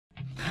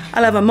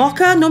I'll have a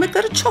mocha, no make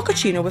that a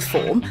chocolatino with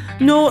foam,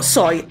 no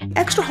soy,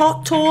 extra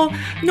hot, tall,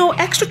 no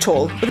extra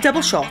tall, with a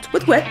double shot,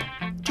 with whip,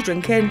 to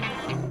drink in.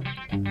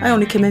 I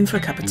only came in for a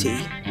cup of tea.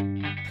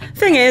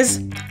 Thing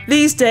is,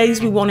 these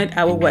days we want it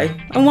our way,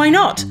 and why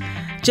not?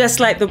 Just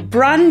like the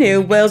brand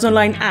new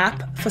WalesOnline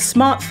app for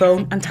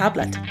smartphone and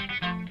tablet.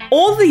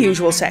 All the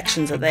usual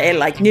sections are there,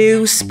 like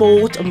news,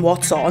 sport and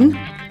what's on.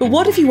 But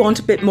what if you want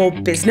a bit more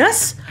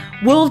business?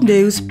 World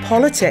news,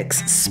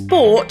 politics,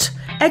 sport,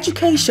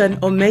 education,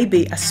 or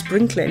maybe a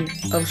sprinkling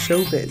of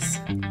showbiz?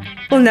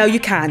 Well, now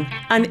you can,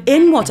 and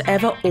in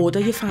whatever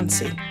order you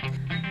fancy.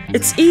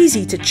 It's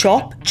easy to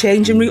chop,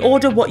 change and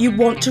reorder what you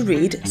want to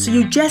read, so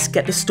you just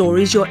get the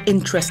stories you're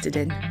interested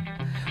in.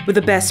 With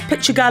the best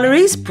picture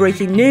galleries,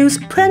 breaking news,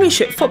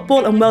 Premiership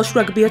football and Welsh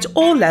rugby at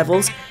all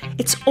levels,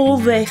 it's all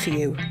there for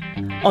you.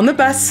 On the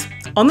bus,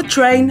 on the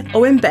train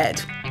or in bed,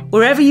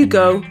 wherever you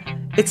go,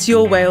 it's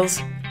your Wales,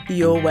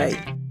 your way.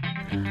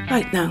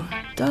 Right now,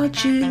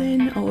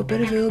 Darjeeling or a bit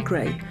of Earl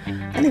Grey,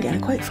 and again, I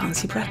quite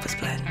fancy breakfast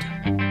blend.